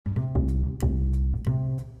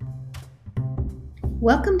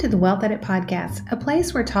Welcome to the Wealth Edit Podcast, a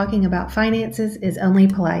place where talking about finances is only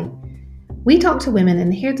polite. We talk to women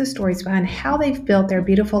and hear the stories behind how they've built their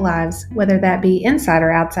beautiful lives, whether that be inside or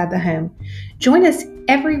outside the home. Join us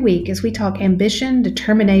every week as we talk ambition,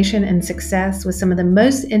 determination, and success with some of the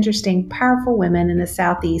most interesting, powerful women in the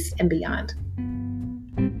Southeast and beyond.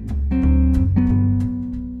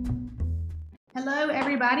 Hello,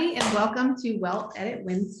 everybody, and welcome to Wealth Edit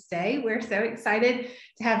Wednesday. We're so excited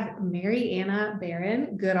to have Mariana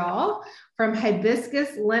Goodall from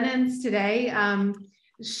Hibiscus Linens today.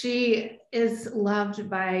 She is loved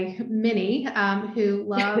by many who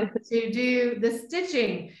love to do the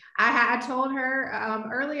stitching. I told her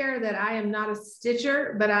earlier that I am not a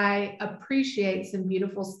stitcher, but I appreciate some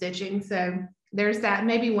beautiful stitching. So there's that.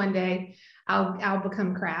 Maybe one day I'll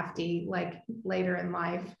become crafty like later in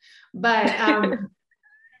life. But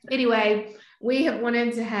anyway, we have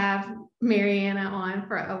wanted to have Mariana on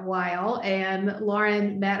for a while, and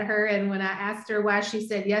Lauren met her. And when I asked her why she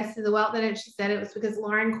said yes to the Wealth Edit, she said it was because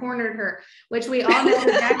Lauren cornered her, which we all know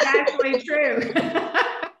that's actually true.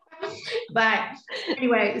 But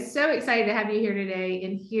anyway, so excited to have you here today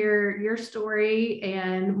and hear your story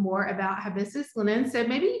and more about Hibiscus Linens. So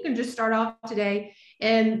maybe you can just start off today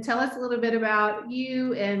and tell us a little bit about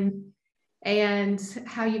you and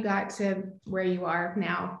how you got to where you are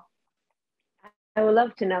now. I would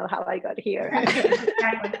love to know how I got here.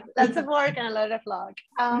 Lots of work and a lot of luck.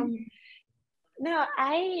 Hi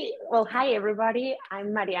everybody.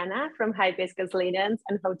 I'm Mariana from Hibiscus Linens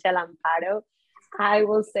and Hotel Amparo. I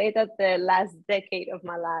will say that the last decade of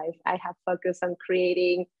my life, I have focused on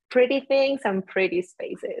creating pretty things and pretty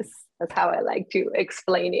spaces. That's how I like to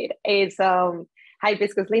explain it. It's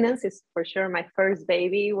Hibiscus Linens is for sure my first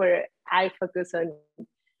baby, where I focus on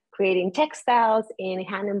creating textiles in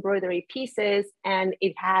hand embroidery pieces, and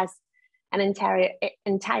it has an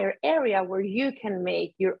entire area where you can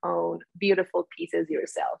make your own beautiful pieces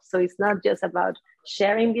yourself. So it's not just about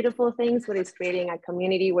sharing beautiful things, but it's creating a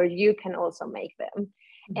community where you can also make them.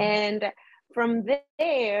 Mm-hmm. And from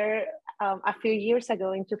there, a few years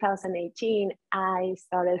ago in 2018, I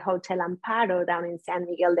started Hotel Amparo down in San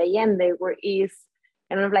Miguel de Allende, where is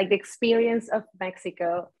kind of like the experience of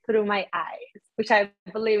Mexico through my eyes, which I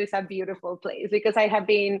believe is a beautiful place because I have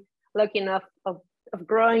been lucky enough of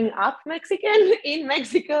growing up Mexican in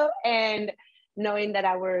Mexico and knowing that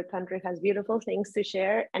our country has beautiful things to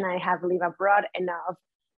share. And I have lived abroad enough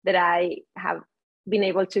that I have been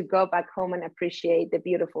able to go back home and appreciate the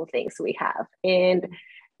beautiful things we have. And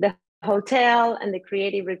the hotel and the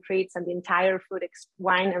creative retreats and the entire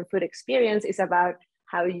wine and food experience is about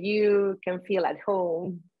how you can feel at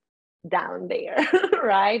home down there,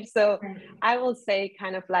 right? So I will say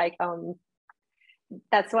kind of like,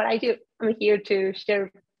 that's what I do. I'm here to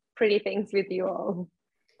share pretty things with you all.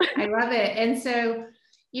 I love it. And so,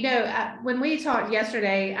 when we talked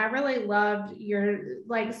yesterday, I really loved your,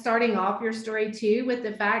 starting off your story too, with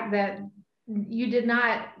the fact that you did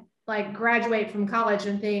not graduate from college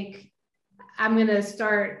and think, I'm going to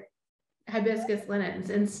start Hibiscus Linens.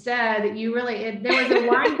 Instead, you really,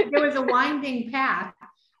 there was a winding path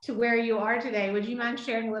to where you are today. Would you mind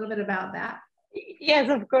sharing a little bit about that? Yes,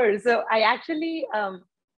 of course. So I actually,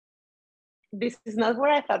 this is not where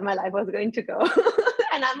I thought my life was going to go.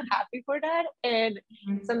 And I'm happy for that. And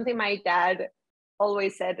something my dad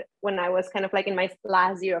always said when I was kind of like in my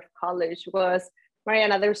last year of college was,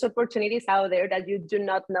 Mariana, there's opportunities out there that you do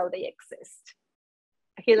not know they exist.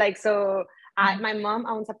 My mom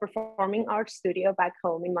owns a performing arts studio back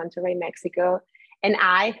home in Monterrey, Mexico. And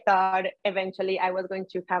I thought eventually I was going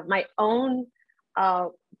to have my own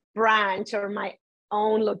branch or my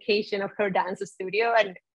own location of her dance studio.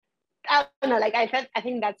 And I don't know, I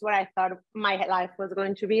think that's what I thought my life was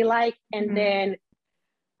going to be like. And then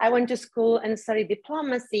I went to school and studied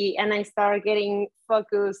diplomacy, and I started getting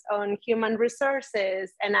focused on human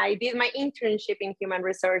resources. And I did my internship in human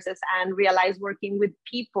resources and realized working with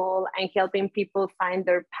people and helping people find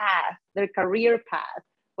their path, their career path,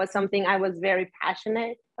 was something I was very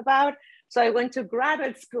passionate about. So I went to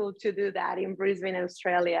graduate school to do that in Brisbane,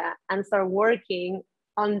 Australia, and start working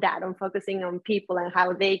on that, on focusing on people and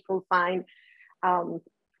how they could find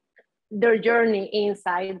their journey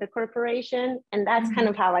inside the corporation. And that's kind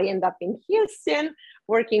of how I end up in Houston,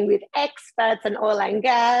 working with expats and oil and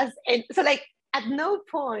gas. And so at no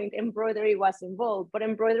point embroidery was involved, but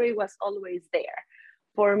embroidery was always there.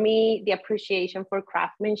 For me, the appreciation for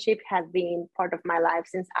craftsmanship has been part of my life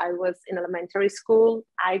since I was in elementary school.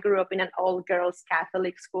 I grew up in an all-girls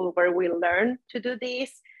Catholic school where we learned to do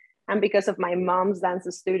this. And because of my mom's dance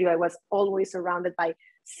studio, I was always surrounded by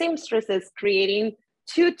seamstresses creating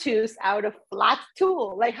tutus out of flat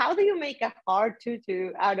tulle. Like, how do you make a hard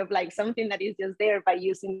tutu out of like something that is just there by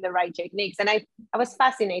using the right techniques? And I was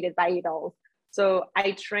fascinated by it all. So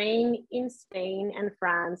I trained in Spain and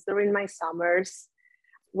France during my summers.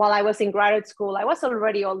 While I was in graduate school, I was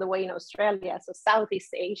already all the way in Australia. So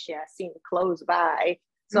Southeast Asia seemed close by.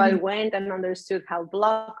 So I went and understood how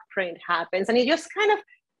block print happens. And it just kind of,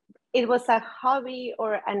 it was a hobby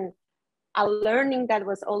or a learning that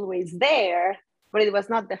was always there, but it was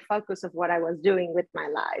not the focus of what I was doing with my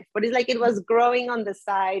life. But it's like it was growing on the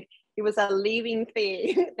side. It was a living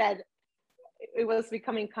thing that it was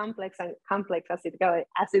becoming complex as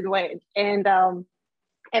it went. And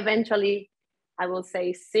eventually, I will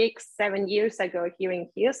say 6-7 years ago here in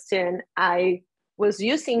Houston, I was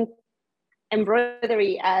using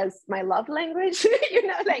embroidery as my love language. You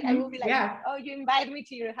know, like I will be like, oh, you invite me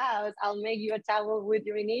to your house, I'll make you a towel with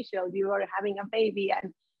your initial. You are having a baby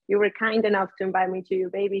and you were kind enough to invite me to your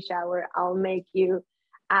baby shower. I'll make you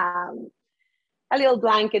a little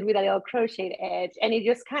blanket with a little crocheted edge. And it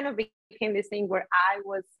just kind of became this thing where I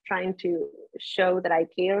was trying to show that I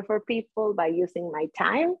care for people by using my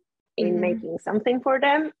time in making something for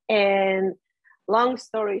them. And long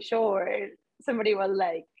story short, somebody was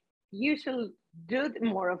like, you should do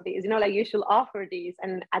more of these, you know, like you should offer these.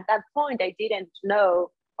 And at that point, I didn't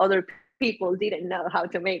know, other people didn't know how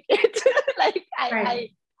to make it. Like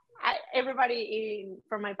everybody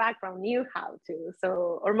from my background knew how to,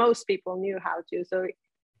 so, or most people knew how to. So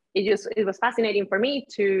it was fascinating for me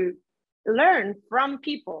to learn from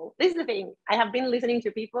people. This is the thing, I have been listening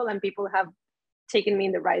to people and people have taken me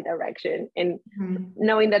in the right direction, and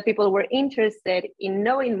knowing that people were interested in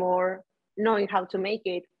knowing more, knowing how to make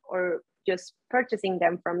it, or just purchasing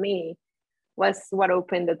them from me was what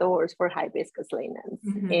opened the doors for Hibiscus Linens.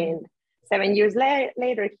 And 7 years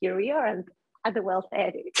later, here we are and at the Wealth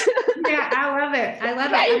Edit. Yeah, I love it. I love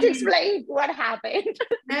Trying to explain what happened.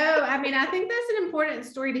 No, I mean, I think that's an important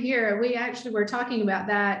story to hear. We actually were talking about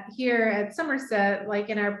that here at Somerset, like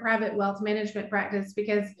in our private wealth management practice,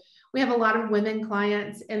 because we have a lot of women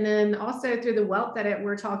clients. And then also through the Wealth Edit,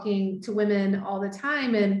 we're talking to women all the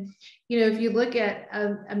time. And, you know, if you look at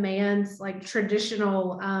a man's like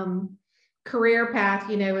traditional career path,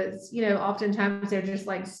 you know, it's, you know, oftentimes they're just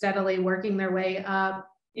like steadily working their way up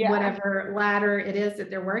whatever ladder it is that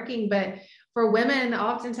they're working. But for women,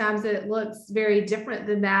 oftentimes it looks very different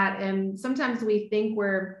than that. And sometimes we think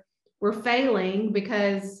we're failing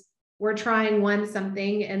because we're trying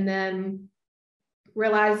something and then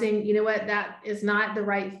realizing, you know what, that is not the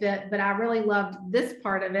right fit, but I really loved this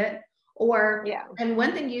part of it. Or, and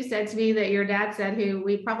one thing you said to me that your dad said, who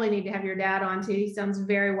we probably need to have your dad on too, he sounds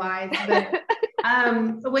very wise, but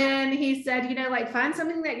when he said, you know, like find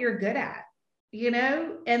something that you're good at, you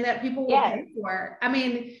know, and that people will pay for. I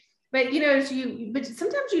mean, but you know, but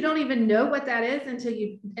sometimes you don't even know what that is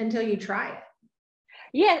until you try it.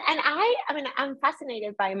 Yeah, and I mean, I'm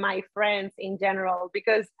fascinated by my friends in general,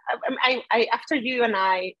 because I after you and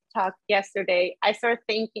I talked yesterday, I started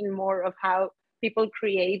thinking more of how people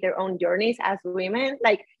create their own journeys as women.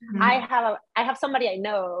 Like I have somebody I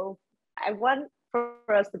know. I want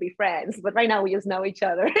for us to be friends, but right now we just know each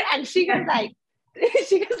other. And she has like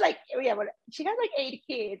 8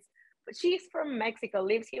 kids, but she's from Mexico,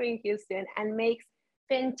 lives here in Houston, and makes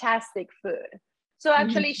fantastic food. So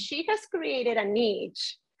actually she has created a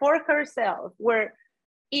niche for herself where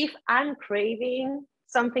if I'm craving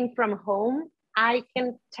something from home, I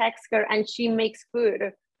can text her and she makes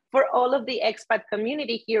food for all of the expat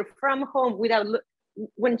community here from home without,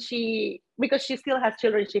 because she still has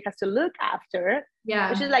children she has to look after.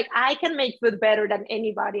 Yeah. She's like, I can make food better than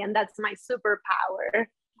anybody, and that's my superpower.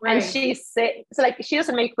 Right. And she said, so like, she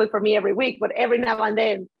doesn't make food for me every week, but every now and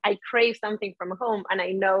then I crave something from home and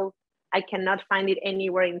I know I cannot find it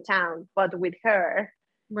anywhere in town, but with her.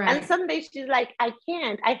 Right. And some days she's like, I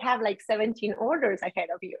can't. I have like 17 orders ahead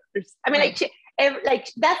of yours. I mean, like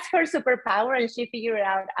that's her superpower, and she figured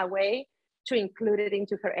out a way to include it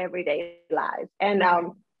into her everyday life. And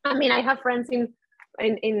I mean, I have friends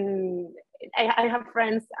I have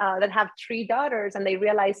friends that have 3 daughters, and they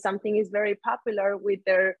realize something is very popular with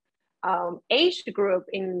their age group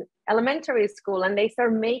in elementary school, and they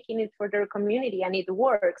start making it for their community, and it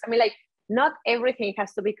works. I mean, like, not everything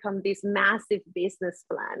has to become this massive business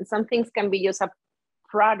plan. Some things can be just a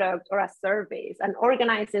product or a service. An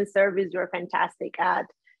organizing service you're fantastic at,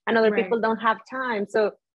 and other people don't have time.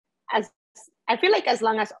 So I feel like as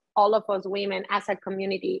long as all of us women as a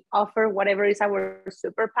community offer whatever is our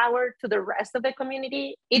superpower to the rest of the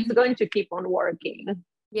community, it's going to keep on working.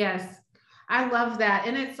 Yes. I love that.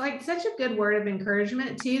 And it's like such a good word of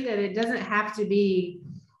encouragement too, that it doesn't have to be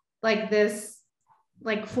like this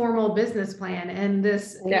like formal business plan and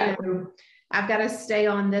this, Yeah. you know, I've got to stay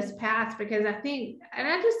on this path because I think, and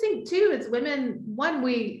I just think too, as women, one,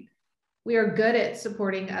 we are good at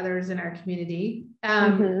supporting others in our community.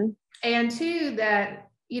 And two, that,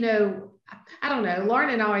 you know, I don't know, Lauren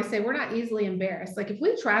and I always say we're not easily embarrassed. Like if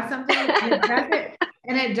we try something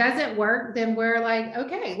and it doesn't work, then we're like,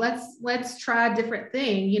 okay, let's try a different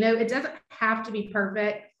thing. You know, it doesn't have to be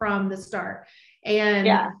perfect from the start. And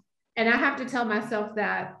I have to tell myself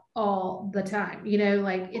that all the time, you know,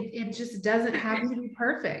 like it just doesn't have to be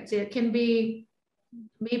perfect. It can be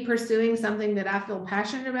me pursuing something that I feel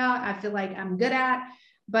passionate about, I feel like I'm good at,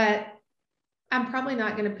 but I'm probably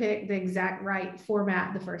not going to pick the exact right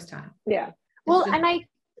format the first time. Yeah. Well, and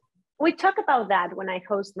we talk about that when I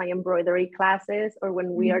host my embroidery classes or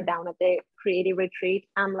when we are down at the creative retreat.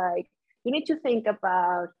 I'm like, you need to think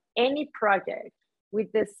about any project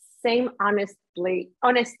with the same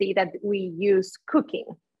honesty that we use cooking.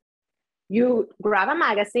 You grab a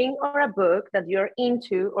magazine or a book that you're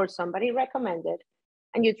into or somebody recommended,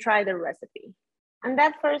 and you try the recipe. And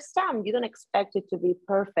that first time, you don't expect it to be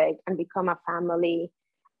perfect and become a family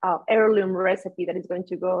heirloom recipe that is going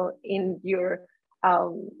to go in your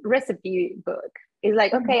recipe book. It's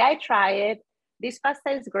like, okay, I try it. This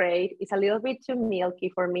pasta is great. It's a little bit too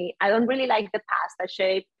milky for me. I don't really like the pasta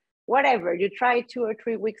shape. Whatever. You try it 2 or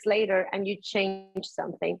 3 weeks later and you change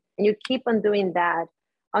something. And you keep on doing that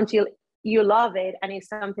until you love it. And it's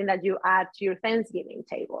something that you add to your Thanksgiving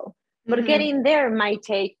table. But getting there might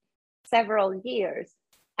take several years.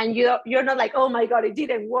 And you're not like, oh my God, it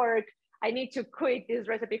didn't work. I need to quit this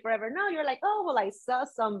recipe forever. No, you're like, oh, well, I saw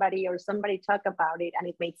somebody talk about it and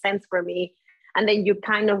it made sense for me. And then you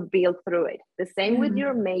kind of build through it. The same with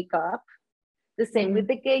your makeup, the same with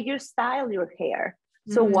the way you style your hair.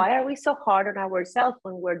 So why are we so hard on ourselves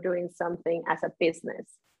when we're doing something as a business?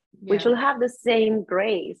 We should have the same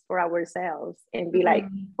grace for ourselves and be like,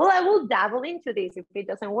 well, I will dabble into this. If it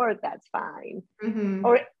doesn't work, that's fine.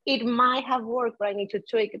 Or it might have worked, but I need to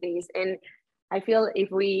tweak this. And I feel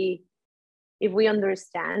if we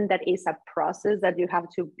understand that it's a process that you have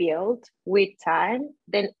to build with time,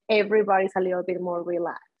 then everybody's a little bit more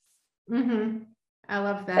relaxed. I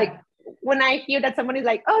love that. Like when I hear that someone is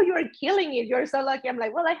like, oh, you're killing it, you're so lucky. I'm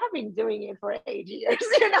like, well, I have been doing it for 8 years.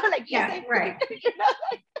 You know, like, yes, right. You know,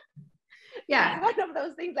 like, yeah. It's one of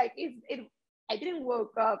those things like I didn't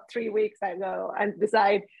woke up 3 weeks ago and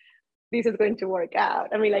decide this is going to work out.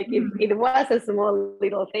 I mean, like it was a small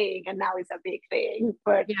little thing and now it's a big thing,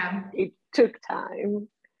 but it took time.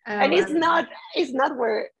 And it's not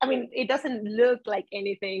where, I mean, it doesn't look like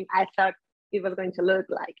anything I thought it was going to look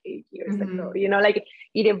like 8 years ago. You know, like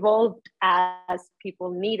it evolved as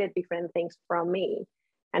people needed different things from me.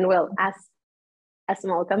 And well, as a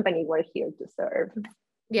small company, we're here to serve.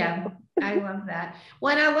 Yeah, I love that.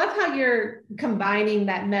 Well, and I love how you're combining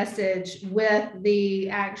that message with the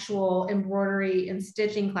actual embroidery and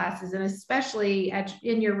stitching classes, and especially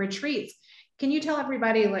in your retreats. Can you tell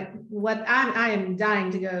everybody like what I am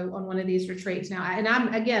dying to go on one of these retreats now? And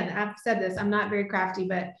I've said this, I'm not very crafty,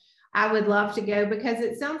 but I would love to go because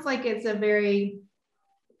it sounds like it's a very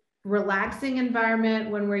relaxing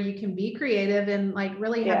environment, one where you can be creative and like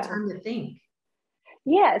really have time to think.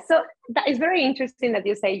 Yeah, so that is very interesting that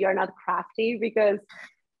you say you're not crafty, because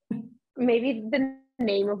maybe the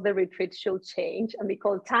name of the retreat should change and be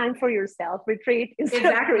called Time for Yourself Retreat instead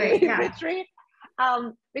of Creative Retreat.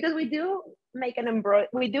 Because we do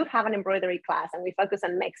have an embroidery class and we focus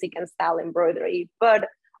on Mexican style embroidery. But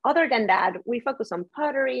other than that, we focus on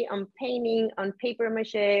pottery, on painting, on paper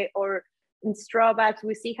mache, or in straw bags.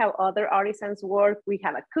 We see how other artisans work. We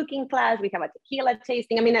have a cooking class, we have a tequila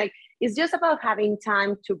tasting. I mean, like, it's just about having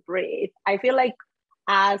time to breathe. I feel like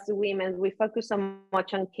as women, we focus so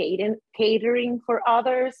much on catering for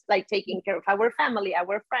others, like taking care of our family,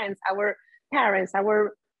 our friends, our parents,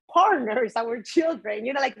 our partners, our children.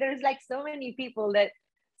 You know, like there's like so many people that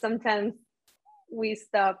sometimes we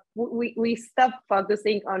stop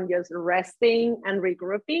focusing on just resting and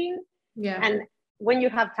regrouping. And when you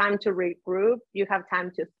have time to regroup, you have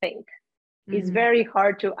time to think. It's very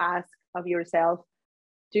hard to ask of yourself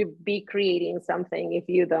to be creating something if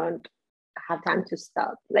you don't have time to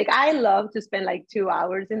stop. Like I love to spend like 2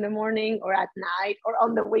 hours in the morning or at night or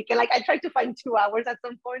on the weekend. Like I try to find 2 hours at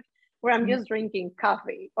some point where I'm just drinking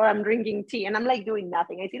coffee or I'm drinking tea and I'm like doing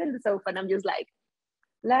nothing. I sit on the sofa and I'm just like,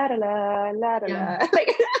 la da la, la da la.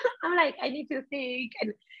 Like I'm like, I need to think.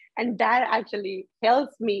 And that actually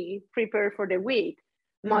helps me prepare for the week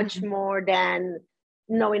much more than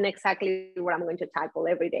knowing exactly what I'm going to tackle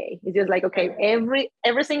every day. It's just like, okay, every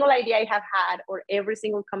single idea I have had or every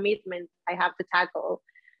single commitment I have to tackle,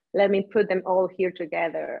 let me put them all here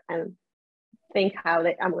together and think how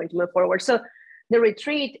I'm going to move forward. So the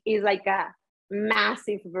retreat is like a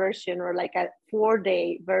massive version, or like a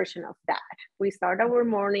 4-day version of that. We start our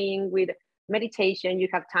morning with meditation. You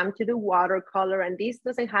have time to do watercolor, and this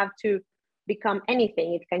doesn't have to become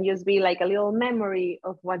anything. It can just be like a little memory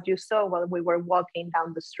of what you saw while we were walking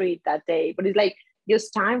down the street that day. But it's like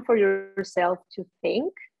just time for yourself to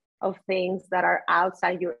think of things that are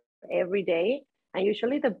outside your everyday. And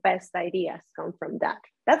usually the best ideas come from that.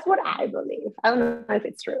 That's what I believe. I don't know if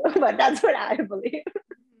it's true, but that's what I believe.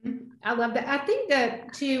 I love that. I think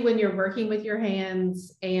that too, when you're working with your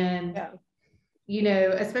hands and, you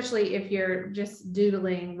know, especially if you're just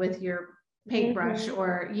doodling with your paintbrush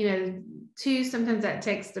or, you know, too, sometimes that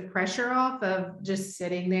takes the pressure off of just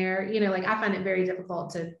sitting there. You know, like I find it very difficult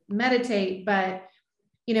to meditate, but,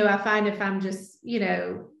 you know, I find if I'm just, you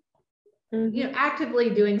know, actively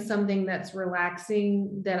doing something that's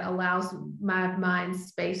relaxing, that allows my mind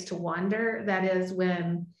space to wander, that is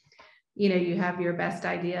when, you know, you have your best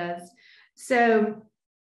ideas. So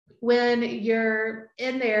when you're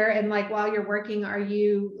in there and like while you're working, are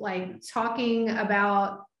you like talking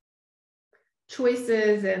about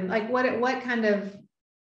choices and like what kind of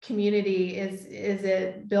community is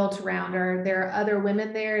it built around? Are there other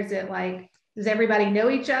women there? Is it like, does everybody know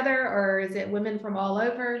each other, or is it women from all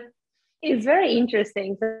over? It's very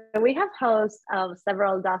interesting. So we have hosts of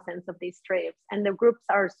several dozens of these trips, and the groups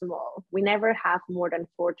are small. We never have more than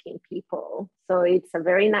 14 people. So it's a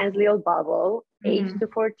very nice little bubble, 8 to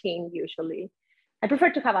 14 usually. I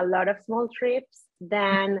prefer to have a lot of small trips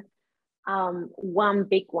than one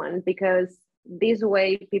big one, because this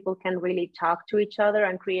way people can really talk to each other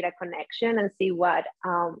and create a connection and see what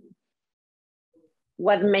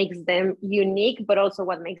makes them unique, but also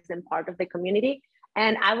what makes them part of the community.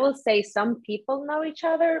 And I will say some people know each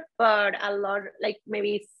other, but a lot, like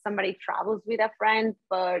maybe somebody travels with a friend,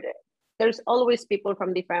 but there's always people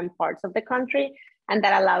from different parts of the country. And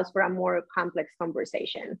that allows for a more complex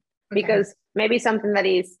conversation, because maybe something that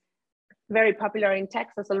is very popular in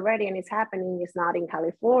Texas already and is happening is not in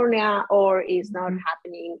California, or is not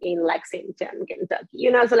happening in Lexington, Kentucky,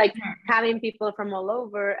 you know, so like having people from all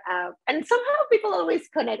over, and somehow people always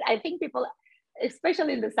connect. I think people,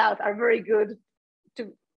 especially in the South, are very good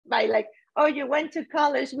to by like, oh, you went to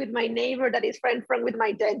college with my neighbor that is friend with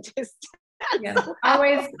my dentist. Yeah,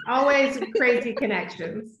 always crazy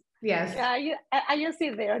connections. Yes. Yeah, I just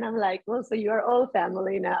sit there and I'm like, well, so you're all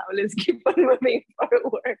family now. Let's keep on moving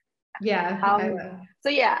forward. Yeah. So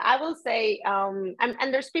yeah, I will say,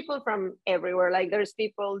 and there's people from everywhere. Like there's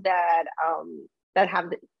people that have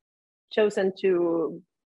chosen to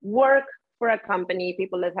work for a company,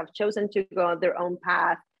 people that have chosen to go their own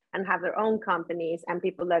path and have their own companies, and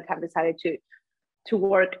people that have decided to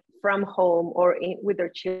work from home or with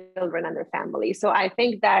their children and their family. So I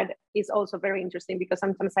think that is also very interesting, because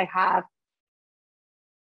sometimes I have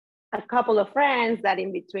a couple of friends that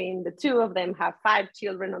in between the two of them have 5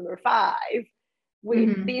 children under 5,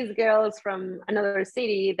 with these girls from another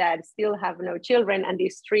city that still have no children, and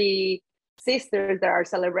these 3 sisters that are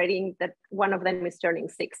celebrating that one of them is turning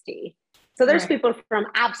 60. So there's people from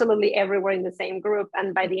absolutely everywhere in the same group.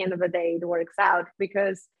 And by the end of the day, it works out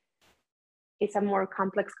because it's a more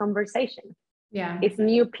complex conversation. Yeah. It's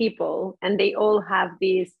new people, and they all have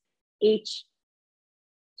this itch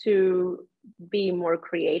to be more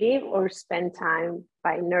creative or spend time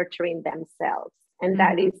by nurturing themselves. And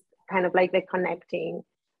that is kind of like the connecting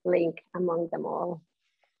link among them all.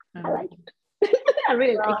 I like it. I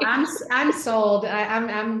really like it. I'm sold.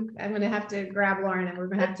 I'm going to have to grab Lauren, and we're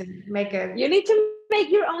going to have to make a. You need to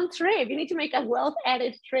make your own trip. You need to make a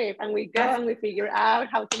wealth-edit trip, and we go and we figure out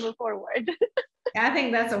how to move forward. I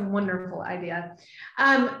think that's a wonderful idea.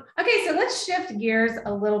 Okay, so let's shift gears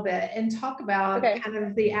a little bit and talk about kind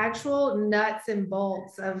of the actual nuts and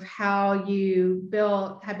bolts of how you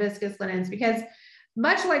built Hibiscus Linens, because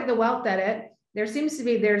much like the Wealth Edit, there's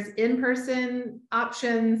in-person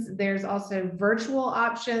options. There's also virtual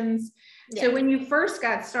options. Yes. So when you first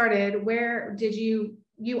got started, where did you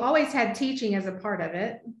always had teaching as a part of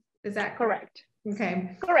it? Is that correct?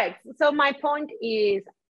 Okay. Correct. So my point is,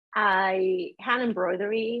 hand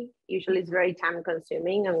embroidery usually is very time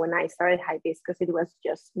consuming. And when I started Hibiscus, it was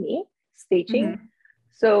just me stitching.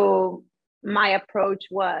 So my approach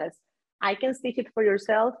was, I can stitch it for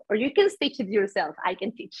yourself, or you can stitch it yourself. I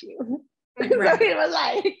can teach you. Right. So it was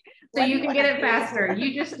like, so you can get it faster.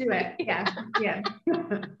 You just do it. Yeah.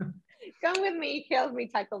 Come with me, help me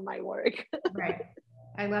tackle my work. Right.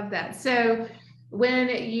 I love that. So when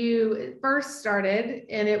you first started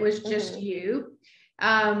and it was just you,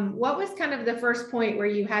 what was kind of the first point where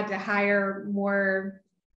you had to hire more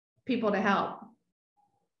people to help?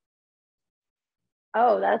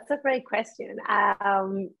 Oh, that's a great question.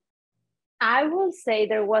 I will say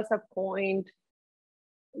there was a point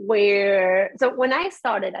where, so when I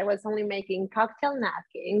started, I was only making cocktail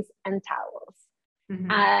napkins and towels. Mm-hmm.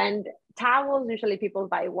 And towels, usually people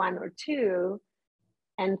buy one or two,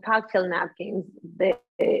 and cocktail napkins, the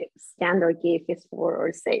standard gift is 4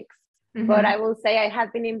 or 6. Mm-hmm. But I will say I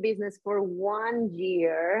had been in business for 1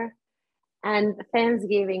 year, and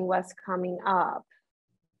Thanksgiving was coming up,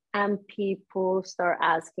 and people start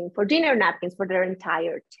asking for dinner napkins for their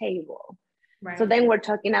entire table. Right. So then we're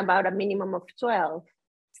talking about a minimum of 12.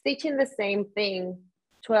 Stitching the same thing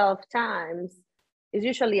 12 times is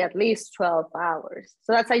usually at least 12 hours.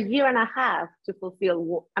 So that's a year and a half to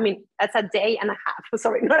fulfill. I mean, that's a day and a half.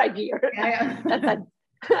 Sorry, not a year. Yeah. That's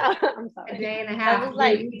I'm sorry. A day and a half. That was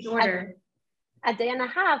like each order. A day and a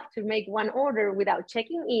half to make one order without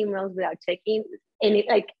checking emails, without checking any,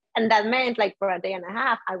 like, and that meant like for a day and a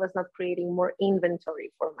half, I was not creating more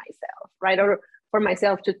inventory for myself, right? Or for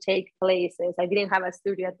myself to take places. I didn't have a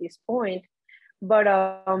studio at this point, but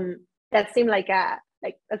that seemed like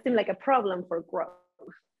a problem for growth.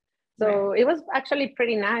 So Right. It was actually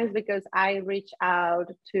pretty nice because I reached out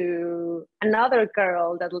to another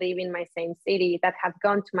girl that lived in my same city that had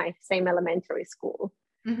gone to my same elementary school.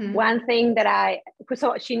 Mm-hmm. One thing that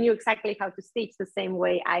so she knew exactly how to stitch the same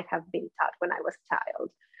way I have been taught when I was a child.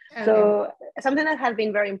 Okay. So something that has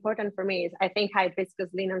been very important for me is I think Hibiscus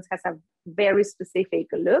Linens has a very specific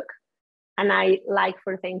look, and I like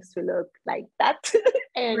for things to look like that.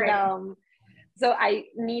 And right. So I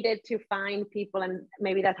needed to find people, and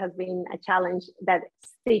maybe that has been a challenge, that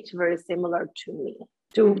stitch very similar to me,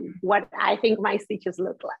 to mm-hmm. what I think my stitches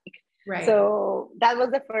look like. Right. So that was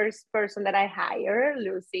the first person that I hired,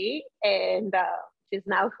 Lucy, and she's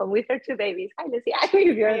now home with her 2 babies. Hi, Lucy, I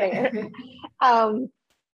if you're there.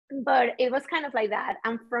 But it was kind of like that.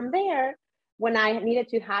 And from there, when I needed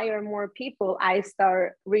to hire more people, I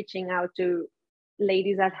started reaching out to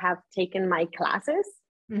ladies that have taken my classes.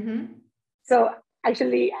 Mm-hmm. So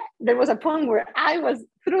actually, there was a point where I was,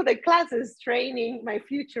 through the classes, training my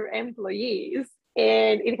future employees.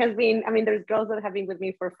 And it has been, I mean, there's girls that have been with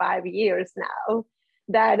me for 5 years now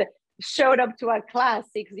that showed up to a class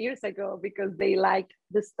 6 years ago because they liked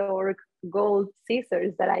the stork gold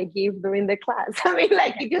scissors that I give during the class. I mean,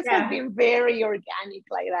 like, it just has been very organic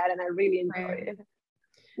like that, and I really enjoy it.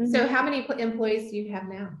 Mm-hmm. So how many employees do you have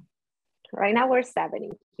now? Right now we're 7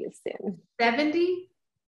 in Houston. 70?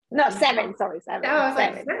 No, 7, sorry, 7. Oh, I was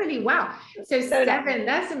 7. Like 70, wow. So 7,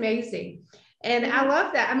 that's amazing. And I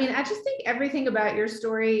love that. I mean, I just think everything about your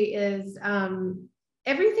story is,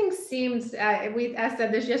 everything seems, I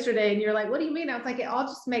said this yesterday and you're like, what do you mean? I was like, it all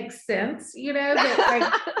just makes sense, that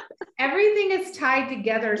like everything is tied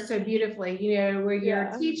together so beautifully, where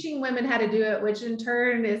you're teaching women how to do it, which in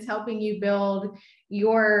turn is helping you build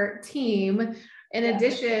your team. In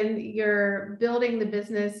addition, you're building the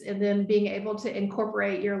business and then being able to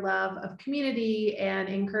incorporate your love of community and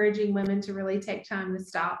encouraging women to really take time to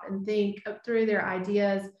stop and think through their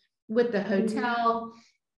ideas with the hotel.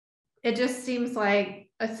 It just seems like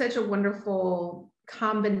such a wonderful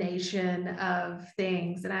combination of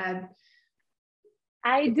things. And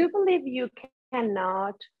I do believe you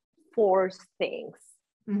cannot force things.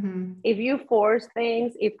 Mm-hmm. If you force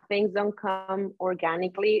things, if things don't come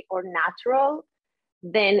organically or natural,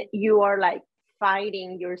 then you are like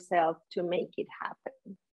fighting yourself to make it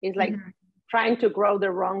happen. It's like trying to grow the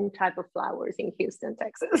wrong type of flowers in Houston,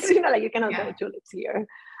 Texas. Like you cannot grow tulips here.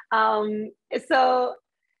 So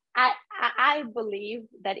I believe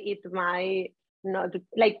that it might not,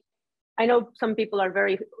 like, I know some people are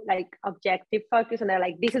very like objective focused and they're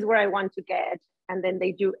like, this is where I want to get. And then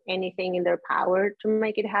they do anything in their power to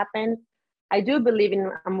make it happen. I do believe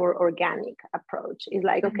in a more organic approach. It's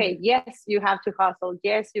like, okay, yes, you have to hustle.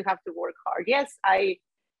 Yes, you have to work hard. Yes,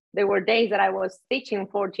 there were days that I was stitching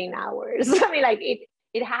 14 hours. I mean, like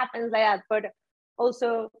it happens like that. But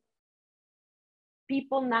also,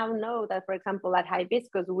 people now know that, for example, at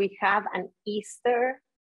Hibiscus, we have an Easter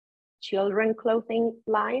children clothing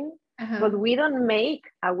line, but we don't make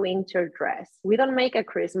a winter dress. We don't make a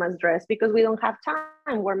Christmas dress because we don't have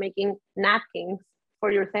time. We're making napkins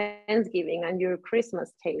for your Thanksgiving and your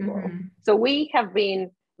Christmas table. So we have been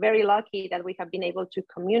very lucky that we have been able to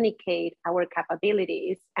communicate our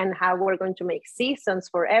capabilities and how we're going to make seasons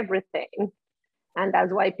for everything. And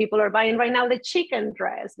that's why people are buying right now the chicken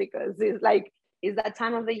dress, because it's that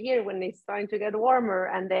time of the year when it's starting to get warmer,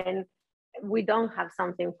 and then we don't have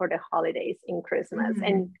something for the holidays in Christmas.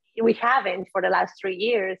 And we haven't for the last 3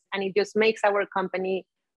 years. And it just makes our company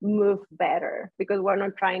move better because we're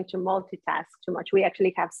not trying to multitask too much. We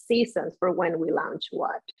actually have seasons for when we launch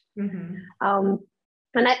what. Mm-hmm.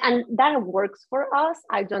 And that works for us.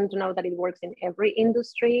 I don't know that it works in every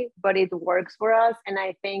industry, but it works for us. And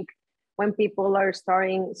I think when people are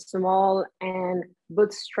starting small and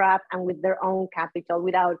bootstrap and with their own capital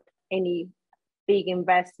without any big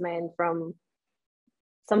investment from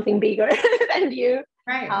something bigger than you,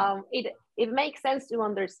 Right. It makes sense to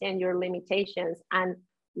understand your limitations and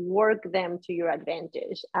work them to your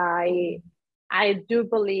advantage. I do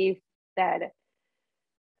believe that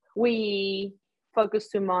we focus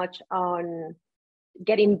too much on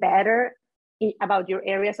getting better about your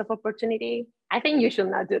areas of opportunity. I think you should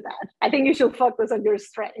not do that. I think you should focus on your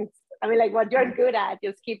strengths. I mean, like what you're good at,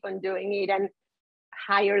 just keep on doing it and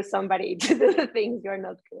hire somebody to do the things you're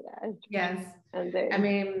not good at. Yes. And then, I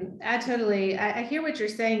mean, I hear what you're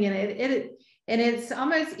saying, and it's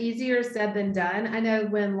almost easier said than done. I know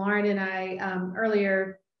when Lauren and I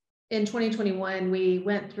earlier in 2021, we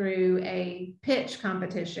went through a pitch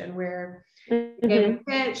competition where we gave a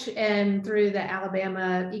pitch, and through the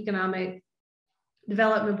Alabama Economic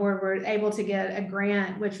Development Board, we're able to get a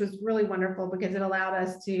grant, which was really wonderful because it allowed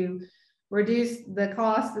us to reduce the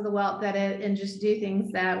cost of the Wealth Edit and just do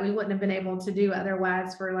things that we wouldn't have been able to do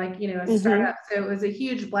otherwise for a startup. So it was a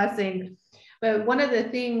huge blessing. But one of the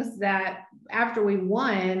things that after we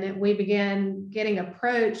won, we began getting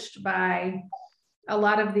approached by a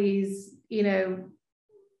lot of these,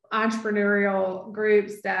 entrepreneurial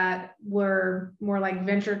groups that were more like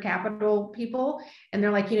venture capital people. And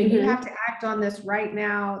they're like, you have to act on this right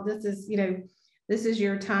now. This is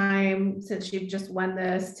your time, since you've just won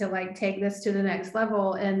this, to like take this to the next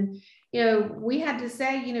level. And, we had to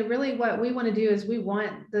say, really what we want to do is we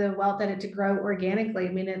want the Wealth Edit to grow organically.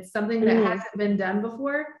 I mean, it's something that hasn't been done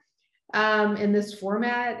before in this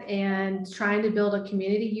format, and trying to build a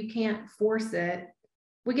community. You can't force it.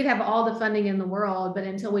 We could have all the funding in the world, but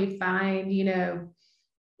until we find, your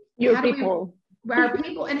people. Our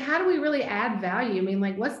people, and how do we really add value? I mean,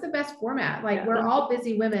 like, what's the best format? Like, we're all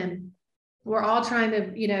busy women. We're all trying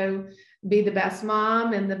to, be the best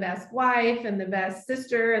mom and the best wife and the best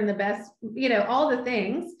sister and the best, all the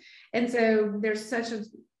things. And so there's such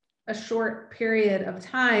a short period of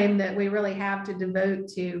time that we really have to devote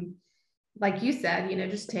to, like you said,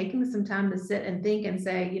 just taking some time to sit and think and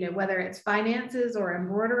say, whether it's finances or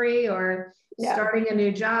embroidery or starting a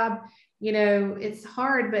new job, it's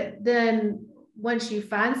hard. But then once you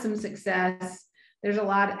find some success, there's a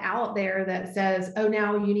lot out there that says, oh,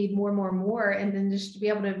 now you need more. And then just to be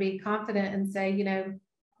able to be confident and say,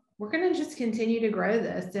 we're going to just continue to grow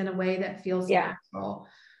this in a way that feels natural.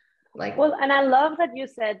 And I love that you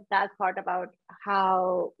said that part about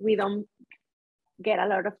how we don't get a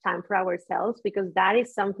lot of time for ourselves, because that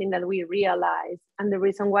is something that we realize. And the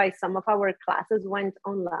reason why some of our classes went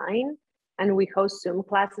online and we host Zoom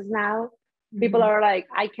classes now, people are like,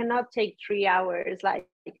 I cannot take 3 hours, like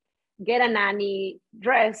get a nanny,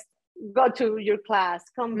 dress, go to your class,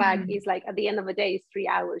 come back. It's like at the end of the day, it's 3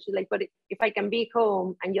 hours. You're like, but if I can be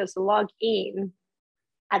home and just log in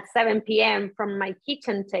at 7 p.m. from my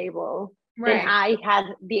kitchen table, then I had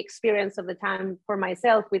the experience of the time for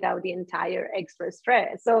myself without the entire extra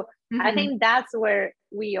stress. So I think that's where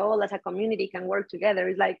we all as a community can work together.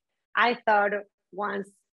 It's like, I thought once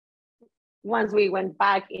we went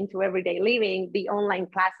back into everyday living, the online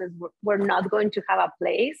classes were not going to have a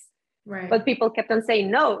place. Right. But people kept on saying,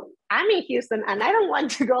 no, I'm in Houston and I don't want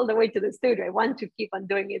to go all the way to the studio. I want to keep on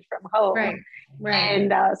doing it from home. Right.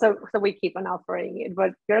 And so we keep on offering it.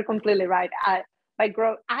 But you're completely right. I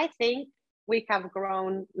think we have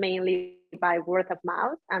grown mainly by word of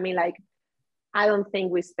mouth. I mean, like, I don't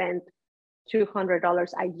think we spent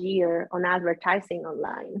 $200 a year on advertising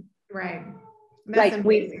online. Right. That's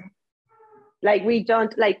amazing. We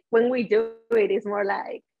don't, like, when we do it, it's more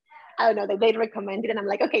like, I don't know, they recommend it and I'm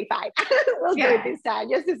like, okay, fine, we'll do it this time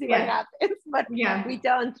just to see what happens. But we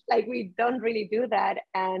don't really do that.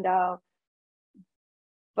 And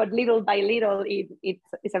but little by little,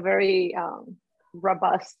 it's a very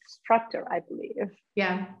robust structure, I believe.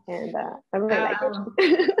 Yeah. And I really like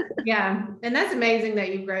it. Yeah. And that's amazing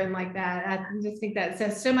that you've grown like that. I just think that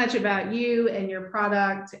says so much about you and your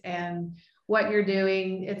product and what you're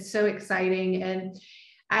doing. It's so exciting. And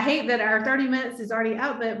I hate that our 30 minutes is already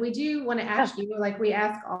out, but we do want to ask you, like we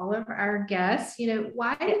ask all of our guests,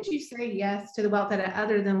 why did you say yes to the Wealth Edit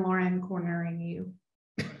other than Lauren cornering you?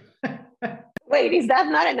 Wait, is that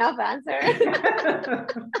not enough answer?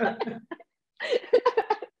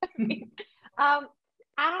 I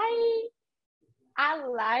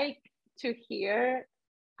like to hear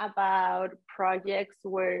about projects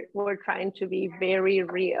where we're trying to be very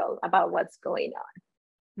real about what's going on.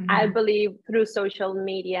 I believe through social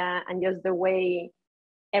media and just the way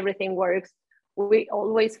everything works, we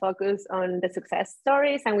always focus on the success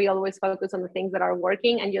stories, and we always focus on the things that are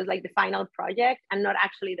working and just like the final project and not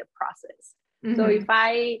actually the process. So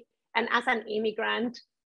and as an immigrant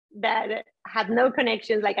that had no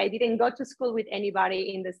connections, like I didn't go to school with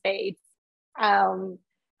anybody in the States.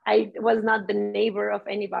 I was not the neighbor of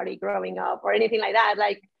anybody growing up or anything like that.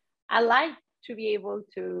 Like I like to be able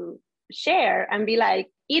to share and be like,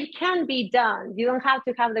 it can be done. You don't have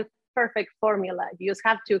to have the perfect formula. You just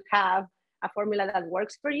have to have a formula that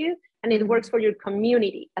works for you and it works for your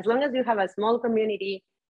community. As long as you have a small community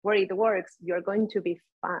where it works, you're going to be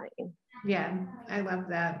fine. Yeah, I love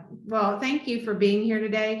that. Well, thank you for being here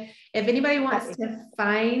today. If anybody wants to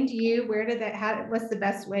find you, what's the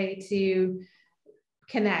best way to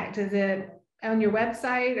connect? Is it on your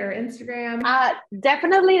website or Instagram?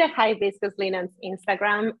 Definitely the Hibiscus Linens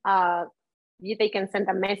Instagram. They can send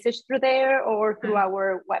a message through there or through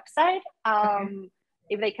our website.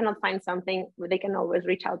 If they cannot find something, they can always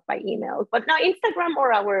reach out by email. But no, Instagram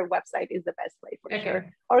or our website is the best way for sure.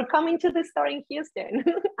 Or coming to the store in Houston.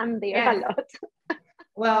 I'm there a lot.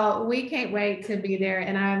 Well, we can't wait to be there.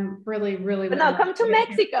 And I'm really, really. But no, come to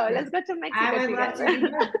Mexico. Let's go to Mexico I would together. love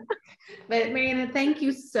to. But Mariana, thank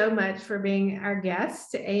you so much for being our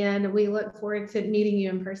guest. And we look forward to meeting you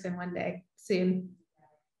in person one day soon.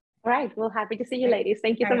 All right. Well, happy to see you ladies.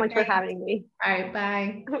 Thank you so much for having me. All right.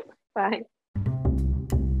 Bye. Bye.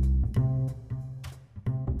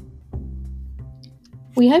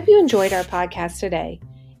 We hope you enjoyed our podcast today.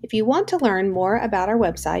 If you want to learn more about our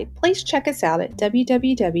website, please check us out at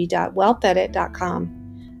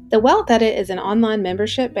www.wealthedit.com. The Wealth Edit is an online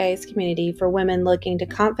membership-based community for women looking to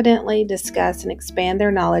confidently discuss and expand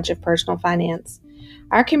their knowledge of personal finance.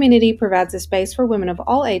 Our community provides a space for women of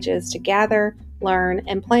all ages to gather, learn,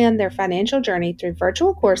 and plan their financial journey through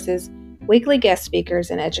virtual courses, weekly guest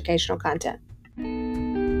speakers, and educational content.